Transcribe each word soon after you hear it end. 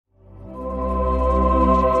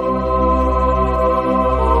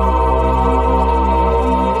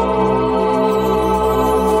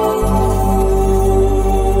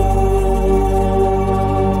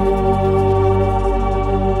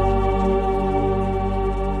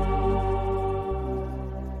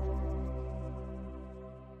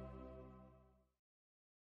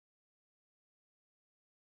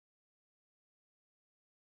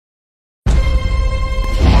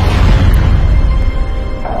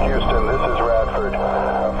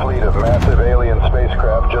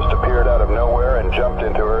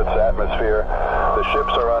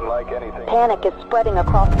Panic is spreading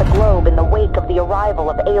across the globe in the wake of the arrival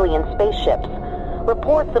of alien spaceships.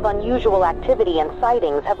 Reports of unusual activity and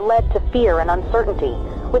sightings have led to fear and uncertainty,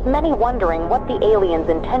 with many wondering what the aliens'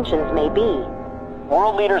 intentions may be.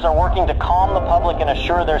 World leaders are working to calm the public and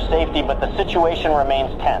assure their safety, but the situation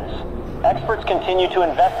remains tense. Experts continue to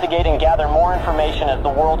investigate and gather more information as the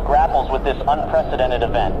world grapples with this unprecedented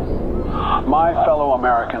event. My fellow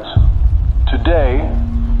Americans, today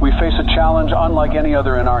we face a challenge unlike any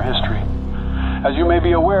other in our history. As you may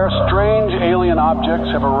be aware, strange alien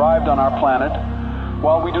objects have arrived on our planet.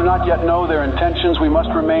 While we do not yet know their intentions, we must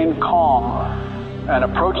remain calm and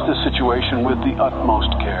approach this situation with the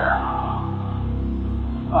utmost care.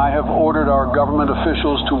 I have ordered our government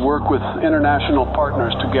officials to work with international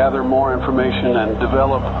partners to gather more information and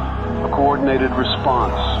develop a coordinated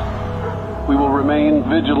response. We will remain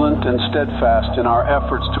vigilant and steadfast in our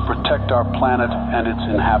efforts to protect our planet and its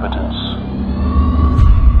inhabitants.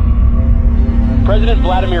 President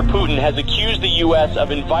Vladimir Putin has accused the U.S.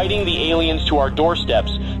 of inviting the aliens to our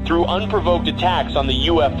doorsteps through unprovoked attacks on the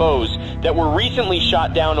UFOs that were recently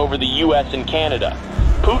shot down over the U.S. and Canada.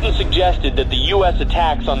 Putin suggested that the U.S.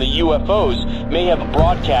 attacks on the UFOs may have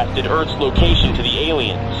broadcasted Earth's location to the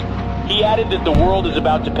aliens. He added that the world is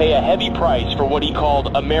about to pay a heavy price for what he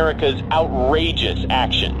called America's outrageous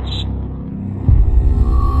actions.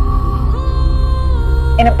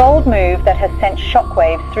 In a bold move that has sent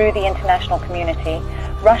shockwaves through the international community,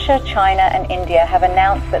 Russia, China and India have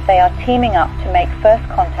announced that they are teaming up to make first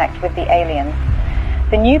contact with the aliens.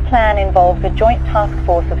 The new plan involves a joint task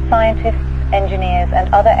force of scientists, engineers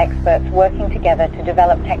and other experts working together to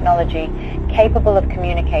develop technology capable of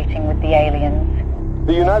communicating with the aliens.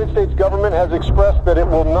 The United States government has expressed that it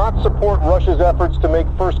will not support Russia's efforts to make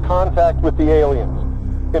first contact with the aliens.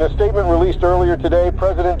 In a statement released earlier today,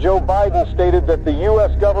 President Joe Biden stated that the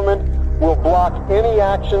U.S. government will block any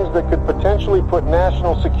actions that could potentially put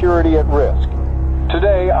national security at risk.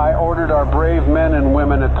 Today, I ordered our brave men and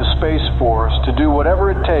women at the Space Force to do whatever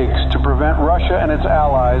it takes to prevent Russia and its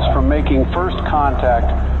allies from making first contact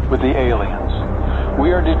with the aliens.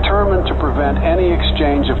 We are determined to prevent any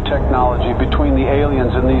exchange of technology between the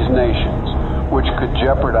aliens and these nations, which could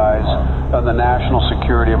jeopardize the national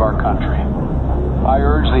security of our country. I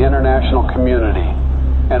urge the international community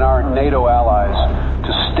and our NATO allies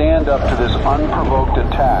to stand up to this unprovoked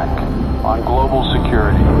attack on global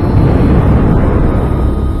security.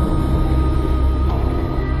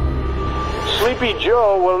 Sleepy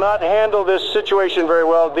Joe will not handle this situation very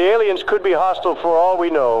well. The aliens could be hostile for all we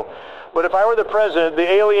know. But if I were the president, the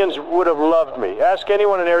aliens would have loved me. Ask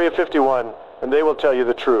anyone in Area 51, and they will tell you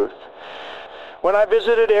the truth. When I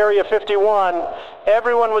visited Area 51,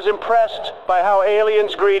 everyone was impressed by how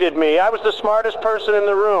aliens greeted me. I was the smartest person in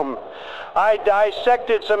the room. I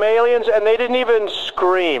dissected some aliens, and they didn't even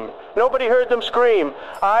scream. Nobody heard them scream.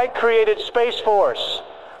 I created Space Force.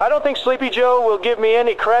 I don't think Sleepy Joe will give me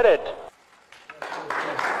any credit.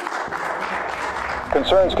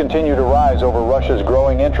 Concerns continue to rise over Russia's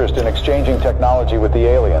growing interest in exchanging technology with the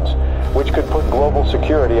aliens, which could put global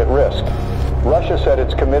security at risk. Russia said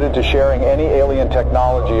it's committed to sharing any alien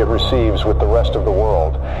technology it receives with the rest of the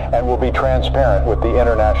world and will be transparent with the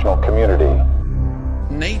international community.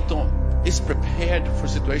 NATO is prepared for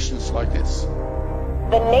situations like this.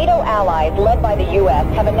 The NATO allies, led by the U.S.,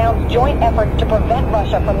 have announced joint efforts to prevent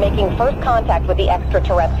Russia from making first contact with the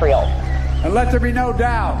extraterrestrials. And let there be no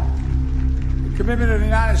doubt, the commitment of the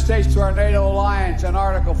United States to our NATO alliance and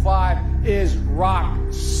Article 5 is rock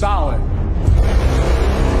solid.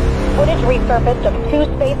 Footage resurfaced of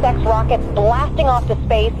 2 SpaceX rockets blasting off to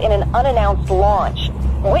space in an unannounced launch.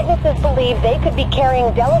 Witnesses believe they could be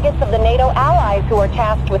carrying delegates of the NATO allies who are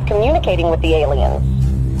tasked with communicating with the aliens.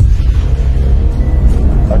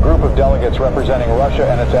 A group of delegates representing Russia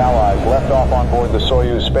and its allies left off on board the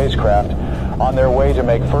Soyuz spacecraft on their way to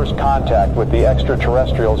make first contact with the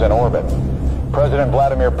extraterrestrials in orbit. President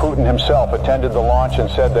Vladimir Putin himself attended the launch and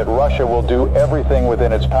said that Russia will do everything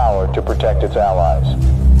within its power to protect its allies.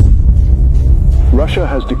 Russia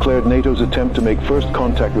has declared NATO's attempt to make first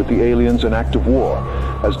contact with the aliens an act of war,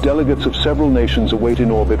 as delegates of several nations await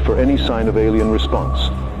in orbit for any sign of alien response.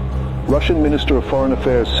 Russian Minister of Foreign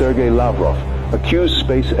Affairs Sergei Lavrov accused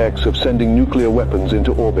SpaceX of sending nuclear weapons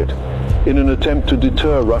into orbit in an attempt to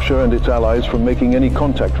deter Russia and its allies from making any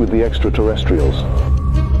contact with the extraterrestrials.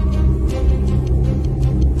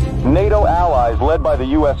 NATO allies led by the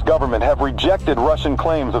U.S. government have rejected Russian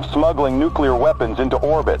claims of smuggling nuclear weapons into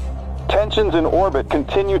orbit. Tensions in orbit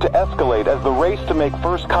continue to escalate as the race to make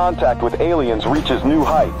first contact with aliens reaches new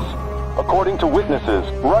heights. According to witnesses,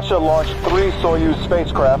 Russia launched 3 Soyuz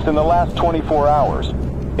spacecraft in the last 24 hours.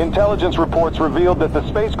 Intelligence reports revealed that the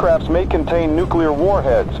spacecrafts may contain nuclear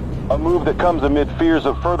warheads, a move that comes amid fears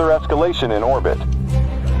of further escalation in orbit.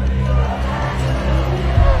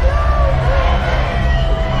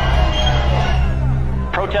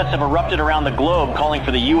 Protests have erupted around the globe calling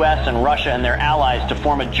for the U.S. and Russia and their allies to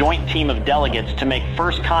form a joint team of delegates to make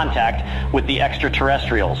first contact with the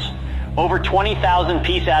extraterrestrials. Over 20,000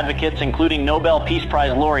 peace advocates, including Nobel Peace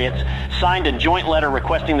Prize laureates, signed a joint letter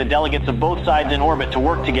requesting the delegates of both sides in orbit to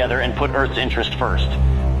work together and put Earth's interest first.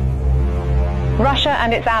 Russia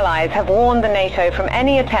and its allies have warned the NATO from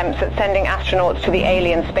any attempts at sending astronauts to the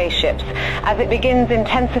alien spaceships, as it begins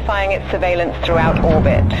intensifying its surveillance throughout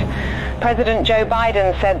orbit. President Joe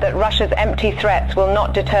Biden said that Russia's empty threats will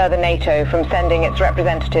not deter the NATO from sending its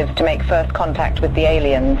representatives to make first contact with the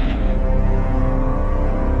aliens.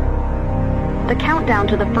 The countdown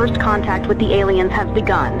to the first contact with the aliens has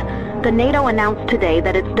begun. The NATO announced today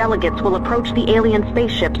that its delegates will approach the alien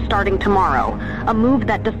spaceships starting tomorrow, a move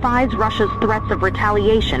that defies Russia's threats of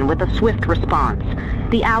retaliation with a swift response.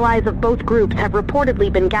 The allies of both groups have reportedly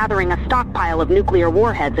been gathering a stockpile of nuclear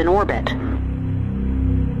warheads in orbit.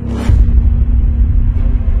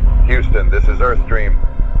 Houston, this is Earthstream.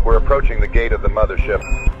 We're approaching the gate of the mothership.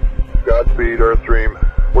 Godspeed, Earthstream.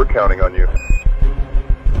 We're counting on you.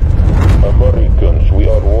 Americans, we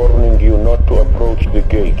are warning you not to approach the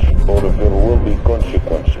gates, or there will be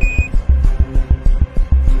consequences.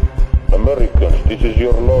 Americans, this is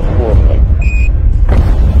your last warning.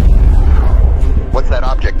 What's that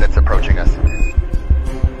object that's approaching us?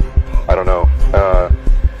 I don't know.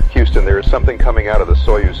 Houston, there is something coming out of the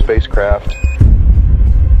Soyuz spacecraft.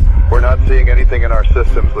 We're not seeing anything in our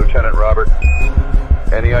systems, Lieutenant Robert.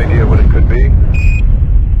 Any idea what it could be?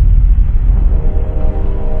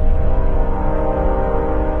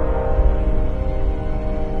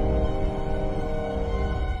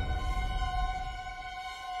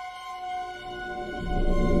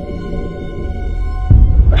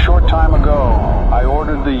 A short time ago, I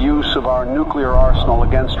ordered the use of our nuclear arsenal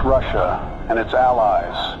against Russia and its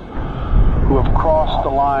allies, who have crossed the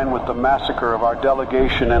line with the massacre of our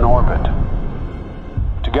delegation in orbit.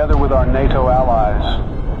 Together with our NATO allies,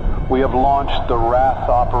 we have launched the Wrath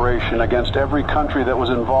operation against every country that was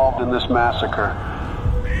involved in this massacre.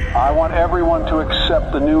 I want everyone to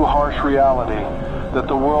accept the new harsh reality that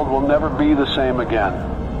the world will never be the same again.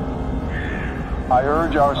 I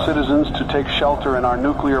urge our citizens to take shelter in our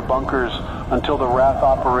nuclear bunkers until the Wrath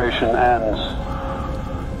operation ends.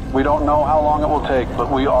 We don't know how long it will take,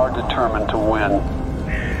 but we are determined to win.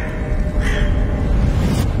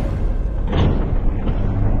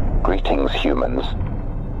 Greetings, humans.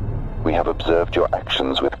 We have observed your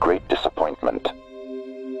actions with great disappointment.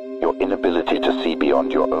 Your inability to see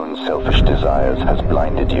beyond your own selfish desires has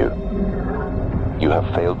blinded you. You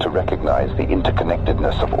have failed to recognize the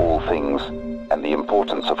interconnectedness of all things and the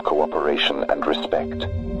importance of cooperation and respect.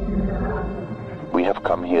 We have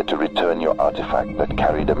come here to return your artifact that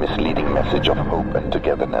carried a misleading message of hope and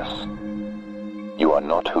togetherness. You are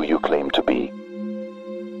not who you claim to be.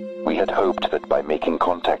 We had hoped that by making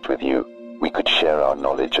contact with you, we could share our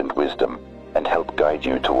knowledge and wisdom and help guide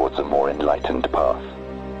you towards a more enlightened path.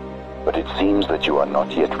 But it seems that you are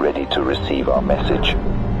not yet ready to receive our message,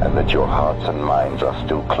 and that your hearts and minds are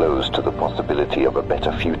still closed to the possibility of a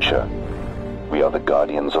better future. We are the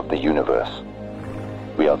guardians of the universe.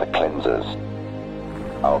 We are the cleansers.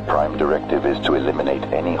 Our prime directive is to eliminate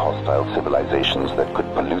any hostile civilizations that could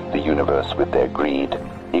pollute the universe with their greed,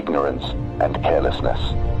 ignorance, and carelessness.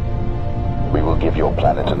 We will give your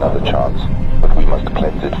planet another chance, but we must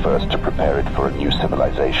cleanse it first to prepare it for a new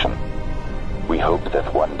civilization. We hope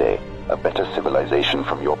that one day, a better civilization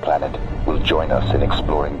from your planet will join us in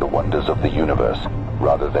exploring the wonders of the universe,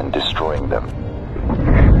 rather than destroying them.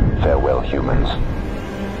 Farewell, humans.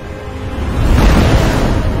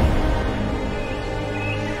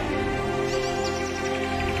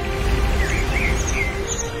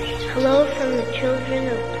 Hello from the children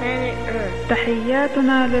of planet Earth.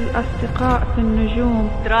 تحياتنا للأصدقاء في النجوم.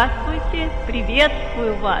 Здравствуйте,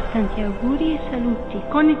 приветствую вас. Сантьягури салути.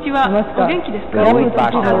 Конничева. Оgenki desu ka?